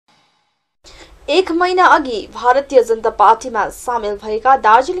एक महिना अघि भारतीय जनता पार्टीमा सामेल भएका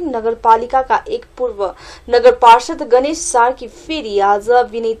दार्जीलिङ नगरपालिकाका एक पूर्व नगर पार्षद गणेश सार्की फेरि आज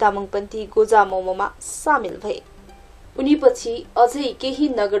विनय तामाङपन्थी गोजा मोमोमा सामेल भए। उनीपछि अझै केही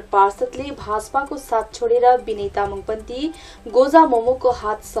नगर पार्षदले भाजपाको साथ छोडेर विनय तामाङपन्थी गोजा मोमोको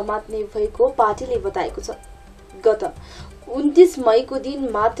हात समात्ने भएको पार्टीले बताएको छ। गत 29 मईको दिन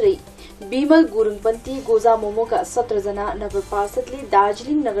मात्रै विमल गुरुङपन्थी गोजा मोमोका 17 जना नगर पार्षदले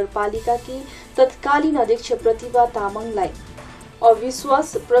दार्जीलिङ नगरपालिकाकी तत्कालीन अध्यक्ष प्रतिभा तामाङलाई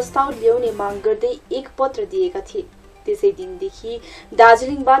अविश्वास प्रस्ताव ल्याउने माग गर्दै एक पत्र दिएका थिए। त्यसै दिनदेखि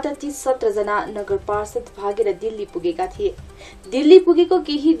दार्जीलिङबाट ती 17 जना नगर पार्षद भागेर दिल्ली पुगेका थिए। दिल्ली पुगेको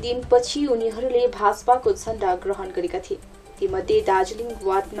केही दिनपछि उनीहरूले भाजपाको झण्डा ग्रहण गरेका थिए। तीमध्ये दार्जीलिङ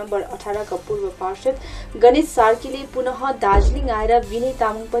वार्ड नम्बर 18 का पूर्व पार्षद गणेश सार्कीले पुनः दार्जीलिङ आएर विनय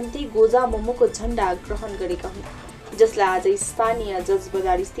तामाङपन्थी गोजा मोमोको झण्डा ग्रहण गरेका हुन्, जसलाई आज स्थानीय जज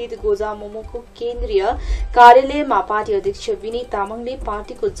बजार स्थित गोजा मोमोको केन्द्रीय कार्यालयमा पार्टी अध्यक्ष विनय तामाङले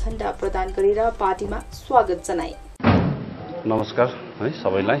पार्टीको झण्डा प्रदान गरेर पार्टीमा स्वागत जनाए। नमस्कार है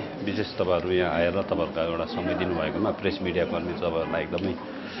सबैलाई, विशेष तपाईहरु यहाँ आएर तपाईहरुको एउटा समय दिनुभएकोमा प्रेस मिडिया कर्मी तपाईहरुलाई एकदमै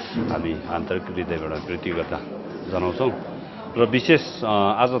हामी आन्तरिक हृदयबाट कृतज्ञता जनाउँछौं। र विशेष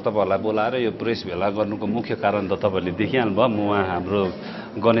आज तपाईहरुलाई बोलाएर यो प्रेस भेला गर्नुको मुख्य कारण त तपाईहरुले देखिहाल्नु भयो। म हाम्रो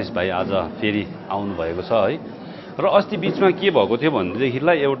गणेश भाइ आज फेरि आउनु भएको छ है। र अस्ति बीचमा के भएको थियो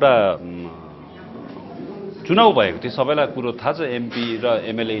भनेदेखिलाई एउटा चुनाव भएको थियो, सबैलाई कुरो थाहा छ। एमपी र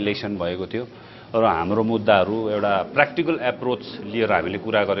एमएलए इलेक्सन भएको थियो र हाम्रो मुद्दाहरू एउटा प्र्याक्टिकल एप्रोच लिएर हामीले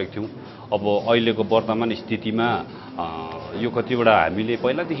कुरा गरेको थियौं। अब अहिलेको वर्तमान स्थितिमा यो कतिवटा हामीले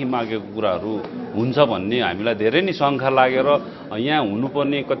पहिलादेखि मागेको कुराहरू हुन्छ भन्ने हामीलाई धेरै नै शंका लागेर यहाँ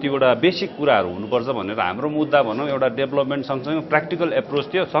हुनुपर्ने कतिवटा बेसिक कुराहरू हुनुपर्छ भनेर हाम्रो मुद्दा भनौं एउटा डेभलपमेन्ट सँगसँगै प्र्याक्टिकल एप्रोच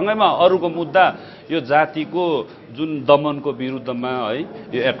थियो। सँगैमा अरूको मुद्दा यो जातिको जुन दमनको विरुद्धमा है,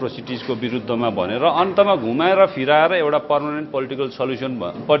 यो एट्रोसिटिजको विरुद्धमा भनेर अन्तमा घुमाएर फिराएर एउटा पर्मानेन्ट पोलिटिकल सल्युसन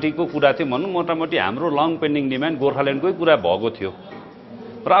पट्टिको कुरा थियो। भनौं मोटामोटी हाम्रो लङ पेन्डिङ डिमान्ड गोर्खाल्यान्डकै कुरा भएको थियो।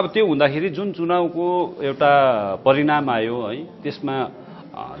 र अब त्यो हुँदाखेरि जुन चुनावको एउटा परिणाम आयो है, त्यसमा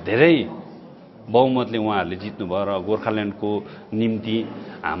धेरै बहुमतले उहाँहरूले जित्नुभयो र गोर्खाल्यान्डको निम्ति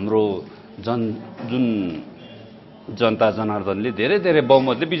हाम्रो जुन जनता जनार्दनले धेरै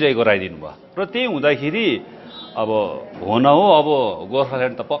बहुमतले विजय गराइदिनु भयो। र त्यही हुँदाखेरि अब हो न हो अब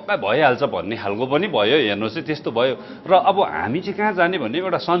गोर्खाल्यान्ड त पक्का भइहाल्छ भन्ने खालको पनि भयो। हेर्नुहोस् है, त्यस्तो भयो। र अब हामी चाहिँ कहाँ जाने भन्ने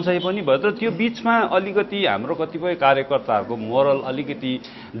एउटा संशय पनि भयो। तर त्यो बीचमा अलिकति हाम्रो कतिपय कार्यकर्ताहरूको मोरल अलिकति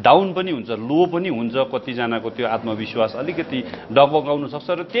डाउन पनि हुन्छ, लो पनि हुन्छ, कतिजनाको त्यो आत्मविश्वास अलिकति डगमगाउन सक्छ।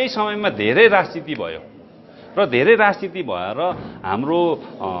 र त्यही समयमा धेरै राजनीति भयो र धेरै राजनीति भएर हाम्रो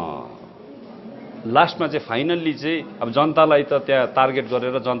लास्टमा चाहिँ फाइनल्ली चाहिँ अब जनतालाई त त्यहाँ टार्गेट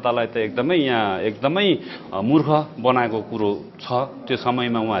गरेर जनतालाई त एकदमै मूर्ख बनाएको कुरो छ। त्यो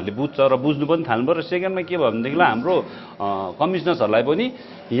समयमा उहाँहरूले बुझ्छ र बुझ्नु पनि थाल्नुभयो। र सेकेन्डमा के भयो भनेदेखिलाई हाम्रो कमिसनर्सहरूलाई पनि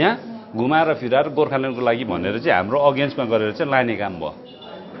यहाँ घुमाएर फिराएर गोर्खाल्यान्डको लागि भनेर चाहिँ हाम्रो अगेन्स्टमा गरेर चाहिँ लाने काम भयो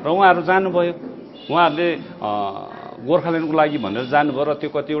र उहाँहरू जानुभयो। उहाँहरूले गोर्खाल्यान्डको लागि भनेर जानुभयो र त्यो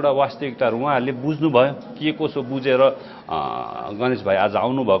कतिवटा वास्तविकताहरू उहाँहरूले बुझ्नुभयो। के कसो बुझेर गणेश भाइ आज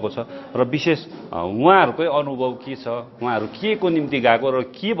आउनु भएको छ र विशेष उहाँहरूकै अनुभव के छ, उहाँहरू के को निम्ति गएको र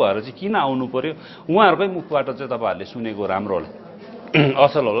के भएर चाहिँ किन आउनु पर्यो, उहाँहरूकै मुखबाट चाहिँ तपाईहरुले सुनेको राम्रो होला,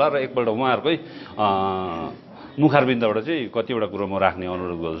 असल होला। र एकपल्ट उहाँहरूकै मुखारबिन्दबाट चाहिँ कतिवटा कुरो म राख्ने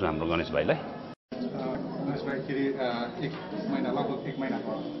अनुरोध गर्छु हाम्रो गणेश भाइलाई। गणेश भाइ फेरि लगभग एक महिना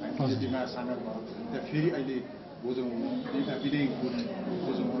भयो बिजेपीमा सामेल भयो, फेरि अहिले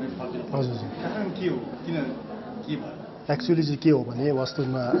एक्चुअली चाहिँ के हो भने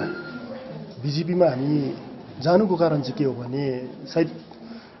वास्तवमा बिजेपीमा हामी जानुको कारण चाहिँ के हो भने सायद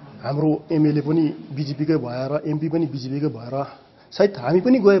हाम्रो एमएलए पनि बिजेपीकै भएर एमपी पनि बिजेपीकै भएर सायद हामी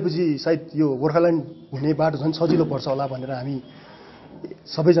पनि गएपछि सायद यो गोर्खाल्यान्ड हुने बाटो झन् सजिलो पर्छ होला भनेर हामी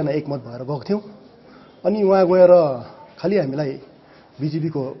सबैजना एकमत भएर गएको थियौँ। अनि उहाँ गएर खालि हामीलाई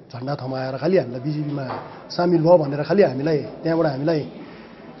बिजेपीको झण्डा थमाएर खालि हामीलाई बिजेपीमा सामेल भयो भनेर खालि हामीलाई त्यहाँबाट हामीलाई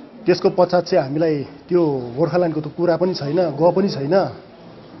त्यसको पश्चात चाहिँ हामीलाई त्यो गोर्खाल्यान्डको त कुरा पनि छैन, पनि छैन,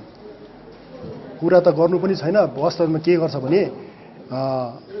 कुरा त गर्नु पनि छैन। वास्तवमा के गर्छ भने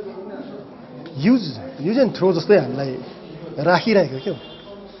युज एन्ड थ्रो जस्तै हामीलाई राखिरहेको क्या।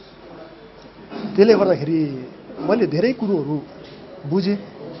 त्यसले गर्दाखेरि मैले धेरै कुरोहरू बुझेँ।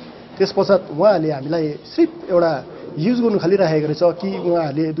 त्यस पश्चात उहाँहरूले हामीलाई सिर्फ एउटा युज गर्नु खालि राखेको रहेछ कि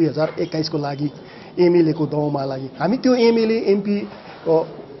उहाँहरूले 2021 को लागि एमएलए को दौमा लागि। हामी त्यो एमएलए एमपी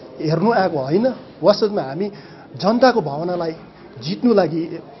हेर्नु आएको होइन। वास्तवमा हामी जनताको भावनालाई जित्नु लागि,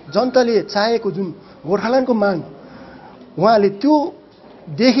 जनताले चाहेको जुन गोर्खाल्यान्डको माग उहाँले त्यो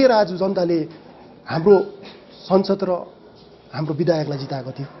देखेर आज जनताले हाम्रो संसद र हाम्रो विधायकलाई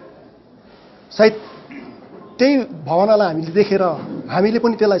जिताएको थियो। सायद त्यही भावनालाई हामीले देखेर हामीले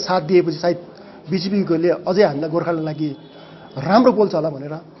पनि त्यसलाई साथ दिएपछि सायद बिजेपीकोले अझै हामीलाई गोर्खाल्यान्डको लागि राम्रो बोल्छ होला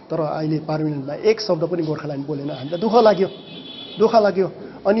भनेर। तर अहिले पार्लियामेन्टमा एक शब्द पनि गोर्खाल्यान्ड बोलेन। हामीलाई दुःख लाग्यो।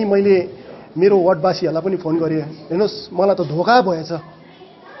 अनि मैले मेरो वार्डवासीहरूलाई पनि फोन गरेँ, हेर्नुहोस् मलाई त धोका भएछ।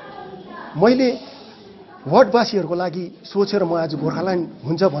 मैले वार्डवासीहरूको लागि सोचेर म आज गोर्खाल्यान्ड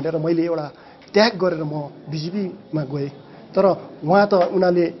हुन्छ भनेर मैले एउटा त्याग गरेर म बिजेपीमा गएँ। तर उहाँ त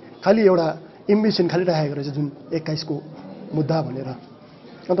उनीहरूले खालि एउटा एम्बिसन खालि राखेको रहेछ, जुन 21 को मुद्दा भनेर।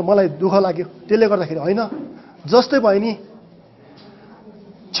 अन्त मलाई दुःख लाग्यो। त्यसले गर्दाखेरि होइन, जस्तै भयो नि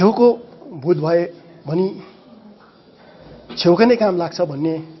छेउको भूत भए भनी छेउकै नै काम लाग्छ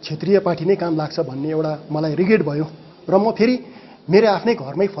भन्ने, क्षेत्रीय पार्टी नै काम लाग्छ भन्ने एउटा मलाई रिग्रेट भयो र म फेरि मेरो आफ्नै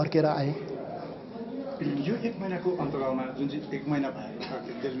घरमै फर्केर आएँ। यो 1 महिनाको अन्तरालमा जुन चाहिँ 1 महिना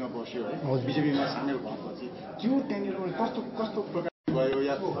भएको दिल्लीमा बस्यो है, बिजेपीमा सामेल भएपछि त्यो त्यहाँनिर कस्तो प्रकार भयो,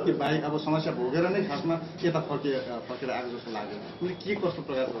 या त्यो बाहेक अब समस्या भोगेर नै खासमा यता फर्केर आएको जस्तो लाग्यो? उसले के कस्तो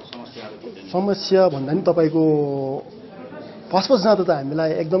प्रकारको समस्याहरू थियो? समस्या भन्दा नि तपाईँको फर्स्ट जाँदा त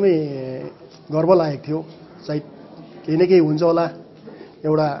हामीलाई एकदमै गर्व लागेको थियो। सायद केही न केही हुन्छ होला,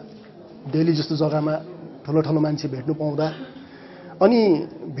 एउटा दिल्ली जस्तो जग्गामा ठुलो मान्छे भेट्नु पाउँदा। अनि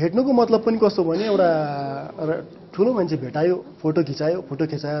भेट्नुको मतलब पनि कस्तो भने एउटा ठुलो मान्छे भेटायो, फोटो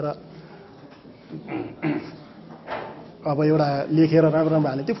खिचाएर अब एउटा लेखेर राम्रो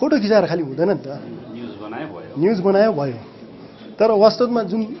हाल्यो। त्यो फोटो खिचाएर खालि हुँदैन नि त, न्युज बनायो भयो। तर वास्तवमा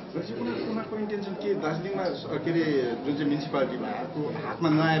जुन उनीहरूको इन्टेन्सन के दार्जिलिङमा के अरे जुन चाहिँ म्युनिसिपालिटी भएको हातमा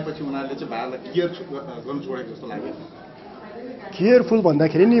नआएपछि उनीहरूले चाहिँ भारतलाई केयर गर्नु छोडेको जस्तो लाग्यो। केयरफुल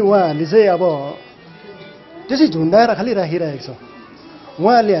भन्दाखेरि नि उहाँहरूले चाहिँ अब त्यसै झुन्डाएर खालि राखिरहेको छ।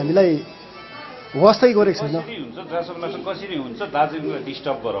 उहाँहरूले हामीलाई वास्तै गरेको छैन। कसरी हुन्छ दार्जिलिङलाई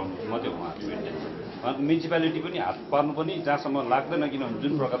डिस्टर्ब गराउनु मात्रै उहाँहरूको इन्टेन्सन। म्युनिसिपालिटी पनि हात पार्नु पनि जहाँसम्म लाग्दैन, किनभने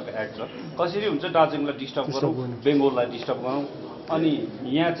जुन प्रकारको एक्ट छ कसरी हुन्छ दार्जिलिङलाई डिस्टर्ब गरौँ, बेङ्गोललाई डिस्टर्ब गरौँ। अनि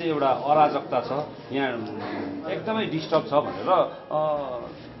यहाँ चाहिँ एउटा अराजकता छ, यहाँ एकदमै डिस्टर्ब छ भनेर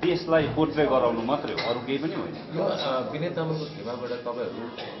देशलाई पोर्ट्रे गराउनु मात्रै हो, अरू केही पनि होइन। विनय तामाङको खेमाबाट तपाईँहरू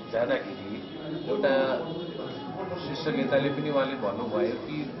जाँदाखेरि एउटा शीर्ष नेताले पनि उहाँले भन्नुभयो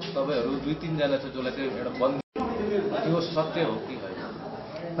कि तपाईँहरू 2-3 जना छ जसलाई चाहिँ एउटा बन्द, त्यो सत्य हो कि होइन?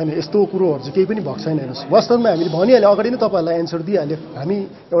 होइन, यस्तो कुरोहरू चाहिँ केही पनि भएको छैन। हेर्नुहोस्, वास्तवमा हामीले भनिहाल्यो, अगाडि नै तपाईँहरूलाई एन्सर दिइहाल्यो। हामी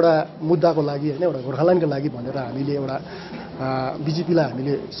एउटा मुद्दाको लागि होइन, एउटा गोर्खाल्यान्डको लागि भनेर हामीले एउटा बिजेपीलाई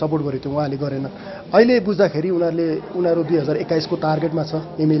हामीले सपोर्ट गरेको थियौँ, उहाँले गरेन। अहिले बुझ्दाखेरि उनीहरू 2021 को टार्गेटमा छ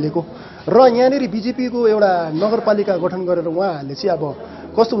एमएलएको। र यहाँनिर बिजेपीको एउटा नगरपालिका गठन गरेर उहाँहरूले चाहिँ अब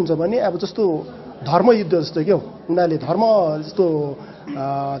कस्तो हुन्छ भने अब जस्तो धर्मयुद्ध जस्तो क्या हो, उनीहरूले धर्म जस्तो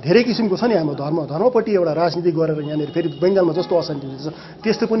धेरै किसिमको छ नि हाम्रो धर्मपट्टि एउटा राजनीति गरेर यहाँनिर फेरि बङ्गालमा जस्तो अशान्ति हुन्छ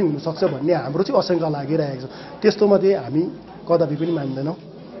त्यस्तो पनि हुनसक्छ भन्ने हाम्रो चाहिँ आशंका लागिरहेको छ। त्यस्तोमा चाहिँ हामी कदापि पनि मान्दैनौँ।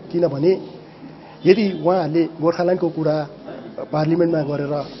 किनभने यदि उहाँहरूले गोर्खाल्यान्डको कुरा पार्लिमेन्टमा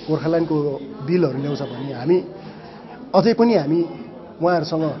गरेर गोर्खाल्यान्डको बिलहरू ल्याउँछ भने हामी अझै पनि हामी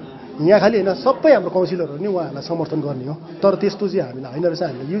उहाँहरूसँग यहाँ खालि होइन, सबै हाम्रो काउन्सिलरहरू नि उहाँहरूलाई समर्थन गर्ने हो। तर त्यस्तो चाहिँ हामीलाई होइन रहेछ,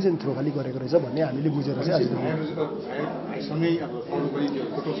 हामीले युज एन्ड थ्रो खालि गरेको रहेछ भन्ने हामीले बुझेर चाहिँ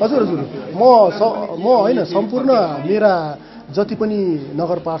हजुर म होइन, सम्पूर्ण मेरा जति पनि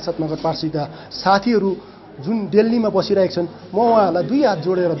नगर पार्षदका साथीहरू जुन दिल्लीमा बसिरहेका छन्, म उहाँहरूलाई दुई हात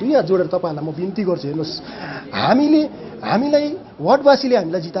जोडेर तपाईँहरूलाई म बिन्ती गर्छु। हेर्नुहोस्, हामीलाई वार्डवासीले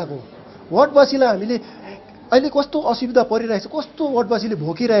हामीलाई जिताएको, वार्डवासीलाई हामीले अहिले कस्तो असुविधा परिरहेको छ, कस्तो वार्डवासीले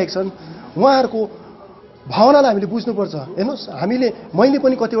भोगिरहेका छन्, उहाँहरूको भावनालाई हामीले बुझ्नुपर्छ। हेर्नुहोस्, मैले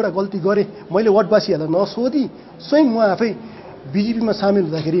पनि कतिवटा गल्ती गरेँ, मैले वार्डवासीहरूलाई नसोधी स्वयं म आफै बिजेपीमा सामेल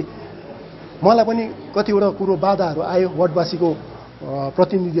हुँदाखेरि मलाई पनि कतिवटा कुरो बाधाहरू आयो। वार्डवासीको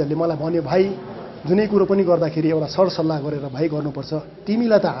प्रतिनिधिहरूले मलाई भन्यो, भाइ जुनै कुरो पनि गर्दाखेरि एउटा सरसल्लाह गरेर भाइ गर्नुपर्छ,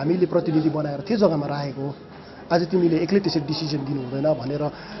 तिमीलाई त हामीले प्रतिनिधि बनाएर त्यो जग्गामा राखेको हो, आज तिमीले एक्लै त्यसरी डिसिजन दिनु हुँदैन भनेर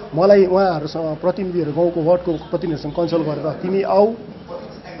मलाई उहाँहरूसँग प्रतिनिधिहरू, गाउँको वार्डको प्रतिनिधिहरूसँग कन्सल्ट गरेर तिमी आऊ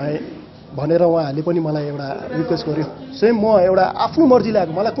भनेर उहाँहरूले पनि मलाई एउटा रिक्वेस्ट गर्यो। स्वयं म एउटा आफ्नो मर्जी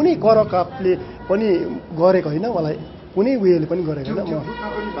लागेको, मलाई कुनै करकापले पनि गरेको होइन, मलाई कुनै उयोले पनि गरेको होइन।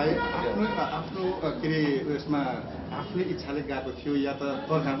 म आफ्नो के अरे यसमा आफ्नै इच्छाले गएको थियो या त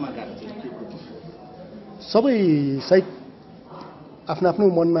प्रभावमा गएको थियो? सबै सायद आफ्नो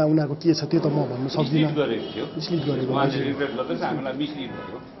मनमा उनीहरूको के छ त्यो त म भन्न सक्दिनँ। मिसलिड गरेको रिग्रेट गर्दैछ, हामीलाई मिसलिड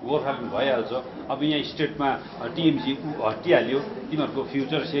भयो, गोर्खाल्यान्ड भइहाल्छ। अब यहाँ स्टेटमा टिएमसी हटिहाल्यो, तिमीहरूको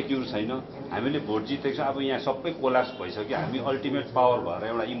फ्युचर सेक्युर छैन, हामीले भोट जितेको छ, अब यहाँ सबै कोलाप्स भइसक्यो, हामी अल्टिमेट पावर भएर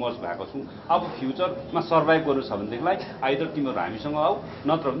एउटा इमर्ज भएको छौँ। अब फ्युचरमा सर्भाइभ गर्नु छ भनेदेखिलाई आइदर तिमीहरू हामीसँग आऊ,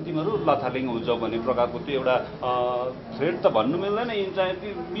 नत्र भने तिमीहरू लथालिङ हुन्छौ भन्ने प्रकारको त्यो एउटा थ्रेड त भन्नु मिल्दैन, इन्चाइटली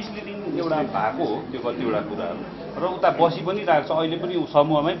मिसलिडिङ एउटा भएको हो त्यो कतिवटा कुराहरू। र उता बसी पनि रहेको छ, अहिले पनि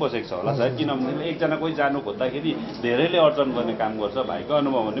समूहमै बसेको छ होला सायद, किनभने एकजना कोही जानु खोज्दाखेरि धेरैले अर्जन गर्ने काम गर्छ। भाइको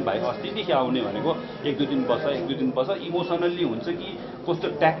अनुभव भने भाइ अस्तिदेखि आउने भनेको 1-2 दिन बस्छ, 1-2 दिन बस्छ, इमोसनल्ली हुन्छ कि कस्तो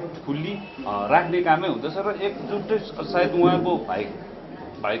ट्याक्टफुल्ली राख्ने कामै हुँदछ र एकजुटै सायद उहाँको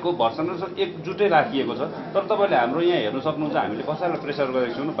भाइको भर्सन एकजुटै राखिएको छ। तर तपाईँले हाम्रो यहाँ हेर्न सक्नुहुन्छ, हामीले कसैलाई प्रेसर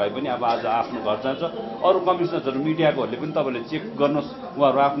गरेको छौँ, भाइ पनि अब आज आफ्नो घर जान्छ, अरू कमिसनर्सहरू मिडियाकोहरूले पनि तपाईँले चेक गर्नुहोस्,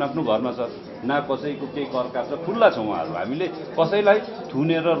 उहाँहरू आफ्नो आफ्नो घरमा छ, न कसैको केही करकाप छ, खुल्ला छ उहाँहरू। हामीले कसैलाई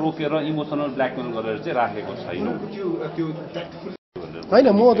थुनेर रोकेर इमोसनल ब्ल्याकमेल गरेर चाहिँ राखेको छैनौँ। होइन,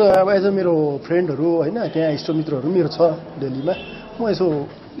 म त अब एज अ मेरो फ्रेन्डहरू होइन, त्यहाँ इष्टमित्रहरू मेरो छ दिल्लीमा, म यसो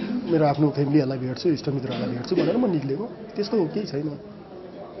मेरो आफ्नो फ्यामिलीहरूलाई भेट्छु, इष्टमित्रहरूलाई भेट्छु भनेर म निक्लेको, त्यस्तो केही छैन।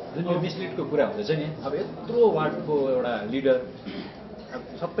 जुन यो मिसलिडको कुरा हुँदैछ नि, अब यत्रो वार्डको एउटा लिडर,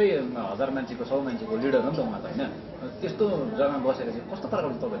 सबै 1000 मान्छेको 100 मान्छेको लिडर हो नि त उहाँ त होइन, त्यस्तो जग्गामा बसेर चाहिँ कस्तो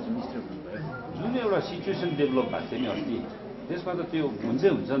प्रकारले तपाईँहरू चाहिँ मिसलिड हुनुभयो? जुन एउटा सिचुएसन डेभलप भएको थियो नि अस्ति, त्यसमा त त्यो हुन्छ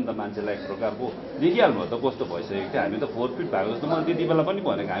नि त, मान्छेलाई एक प्रकारको देखिहाल्नु त कस्तो भइसकेको थियो। हामी त 4 फिट भएको जस्तो मैले त्यति बेला पनि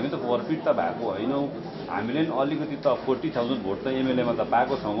भनेको, हामी त 4 फिट त भएको होइनौँ, हामीले पनि अलिकति त 40,000 भोट त एमएलएमा त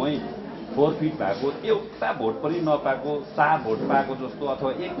पाएको छौँ है। 4 फिट भएको, एउटा भोट पनि नपाएको, 4 भोट पाएको जस्तो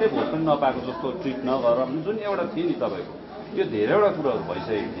अथवा एकै भोट पनि नपाएको जस्तो ट्रिट नगरौँ, जुन एउटा थियो नि तपाईँको, त्यो धेरैवटा कुराहरू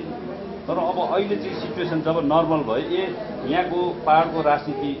भइसकेको थियो। तर अब अहिले चाहिँ सिचुएसन जब नर्मल भयो, यहाँको पाहाडको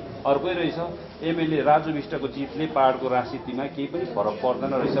राजनीति अर्कै रहेछ, एमएलए राजु विष्टको जितले पाहाडको राजनीतिमा केही पनि फरक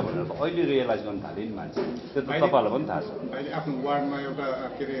पर्दैन रहेछ भनेर अहिले रियलाइज गर्न थाल्यो नि मान्छे। त्यो त तपाईँलाई पनि थाहा छ। अहिले आफ्नो वार्डमा एउटा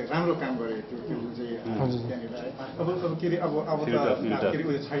के अरे राम्रो काम गरेको थियो, त्यो जुन चाहिँ त्यहाँनिर अब के अरे अब के अरे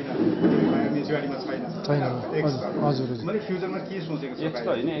उयो छैन, म्युनिसिपालिटीमा छैन। हजुर, मैले फ्युचरमा के सोचेको छु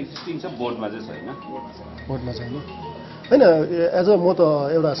होइन, एक्जिस्टिङ छ, बोर्डमा चाहिँ छैन। बोर्डमा छैन होइन। एज अ म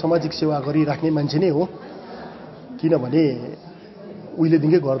त एउटा सामाजिक सेवा गरिराख्ने मान्छे नै हो, किनभने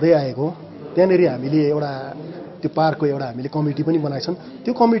उहिलेदेखि गर्दै आएको। त्यहाँनिर हामीले एउटा त्यो पार्कको एउटा हामीले कमिटी पनि बनाएको छन्,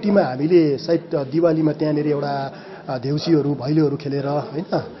 त्यो कमिटीमा हामीले सायद दिवालीमा त्यहाँनिर एउटा देउसीहरू भैलोहरू खेलेर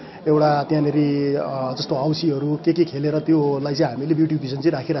होइन, एउटा त्यहाँनिर जस्तो औँसीहरू के खेलेर त्योलाई चाहिँ हामीले ब्युटिफिकेसन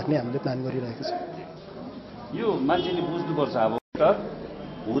चाहिँ राखिराख्ने हामीले प्लान गरिरहेको छ। यो मान्छेले बुझ्नुपर्छ, अब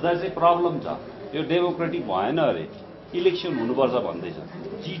हुँदा चाहिँ प्रब्लम छ, यो डेमोक्रेटिक भएन अरे, इलेक्सन हुनुपर्छ भन्दैछ।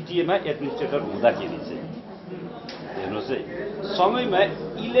 जिटिएमा एडमिनिस्ट्रेटर हुँदाखेरि चाहिँ हेर्नुहोस् है, समयमा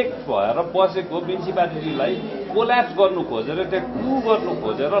इलेक्ट भएर बसेको म्युनिसिपालिटीलाई कोल्याप्स गर्नु खोजेर, त्यहाँ कु गर्नु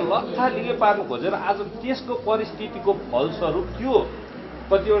खोजेर, लत्थालिङ्गे पार्नु खोजेर आज त्यसको परिस्थितिको फलस्वरूप त्यो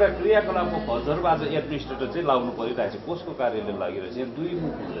कतिवटा क्रियाकलापको फलस्वरूप आज एडमिनिस्ट्रेटर चाहिँ लाउनु परिरहेको छ। कसको कार्यले लागिरहेछ? यहाँ दुई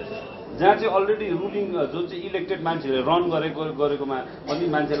मुख हुँदैछ, जहाँ चाहिँ अलरेडी रुलिङ जुन चाहिँ इलेक्टेड मान्छेले रन गरेकोमा पनि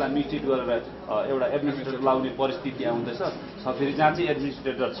मान्छेलाई मिसलिड गरेर एउटा एडमिनिस्ट्रेटर लाउने परिस्थिति आउँदैछ, फेरि जहाँ चाहिँ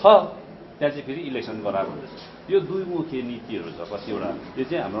एडमिनिस्ट्रेटर छ त्यहाँ चाहिँ फेरि इलेक्सन गराएको हुँदैछ। यो दुईमुखी नीतिहरू छ कतिवटा, यो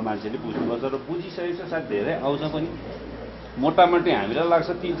चाहिँ हाम्रो मान्छेले बुझ्नुपर्छ र बुझिसकेको छ, सायद धेरै आउँछ पनि। मोटामोटी हामीलाई लाग्छ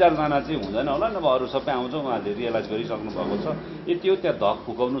 3-4 जना चाहिँ हुँदैन होला, नभए अरू सबै आउँछ। उहाँहरूले रियलाइज गरिसक्नु भएको छ यति हो, त्यहाँ धक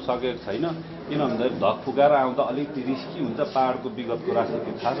फुकाउनु सकेको छैन। किन भन्दाखेरि धक फुकाएर आउँदा अलिकति रिस्की हुन्छ। पाहाडको विगतको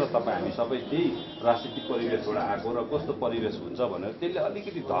राजनीति थाहा छ तपाईँ, हामी सबै त्यही राजनीतिक परिवेशबाट आएको र कस्तो परिवेश हुन्छ भनेर त्यसले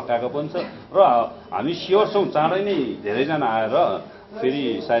अलिकति धक्काएको पनि छ। र हामी स्योर छौँ चाँडै नै धेरैजना आएर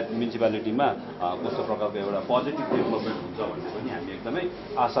फेरि सायद म्युनिसिपालिटीमा कस्तो प्रकारको एउटा पोजिटिभ डेभलपमेन्ट हुन्छ भन्ने पनि हामी एकदमै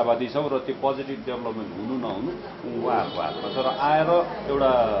आशावादी छौँ। र त्यो पोजिटिभ डेभलपमेन्ट हुनु नहुनु उहाँहरूको हातमा छ। र आएर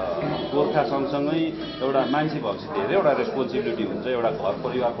एउटा गोर्खा सँगसँगै एउटा मान्छे भएपछि धेरैवटा रेस्पोन्सिबिलिटी हुन्छ, एउटा घर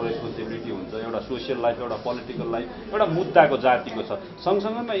परिवारको रेस्पोन्सिबिलिटी हुन्छ, एउटा सोसियल लाइफ, एउटा पोलिटिकल लाइफ, एउटा मुद्दाको जातिको छ।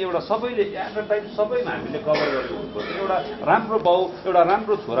 सँगसँगैमा एउटा सबैले एट अ टाइम सबैमा हामीले कभर गरेको हुनुपर्छ। एउटा राम्रो बाउ, एउटा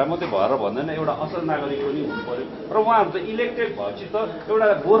राम्रो छोरा मात्रै भएर भन्दैन, एउटा असल नागरिक पनि हुनु पर्यो। र उहाँहरू त इलेक्टेड भएपछि त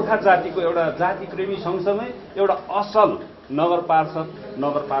एउटा गोर्खा जातिको एउटा जाति प्रेमी सँगसँगै एउटा असल नगर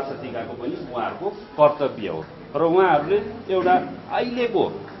पार्षदिकाको पनि उहाँहरूको कर्तव्य हो। र उहाँहरूले एउटा अहिलेको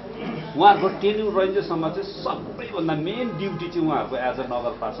उहाँहरूको टेन्युर रहेन्जेसम्म चाहिँ सबैभन्दा मेन ड्युटी चाहिँ उहाँहरूको एज अ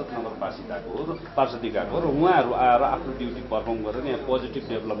नगर पार्षदिकाको हो र उहाँहरू आएर आफ्नो ड्युटी पर्फर्म गरेर यहाँ पोजिटिभ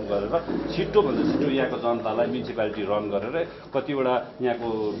डेभलप गरेर छिटोभन्दा छिटो यहाँको जनतालाई म्युनिसिपालिटी रन गरेर कतिवटा यहाँको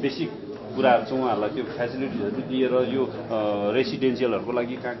बेसिक कुराहरू चाहिँ उहाँहरूलाई त्यो फेसिलिटिजहरू दिएर यो रेसिडेन्सियलहरूको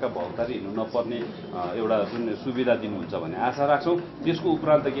लागि कहाँ भौतारी हिँड्नु नपर्ने एउटा जुन सुविधा दिनुहुन्छ भन्ने आशा राख्छौँ। त्यसको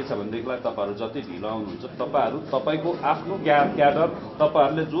उपरान्त के छ भनेदेखिलाई तपाईँहरू जति ढिलो आउनुहुन्छ, तपाईँको आफ्नो क्याडर,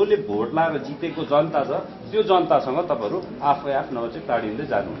 तपाईँहरूले जसले भोट लाएर जितेको जनता छ त्यो जनतासँग तपाईँहरू आफै आफ्नो चाहिँ टाढिँदै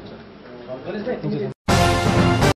जानुहुन्छ।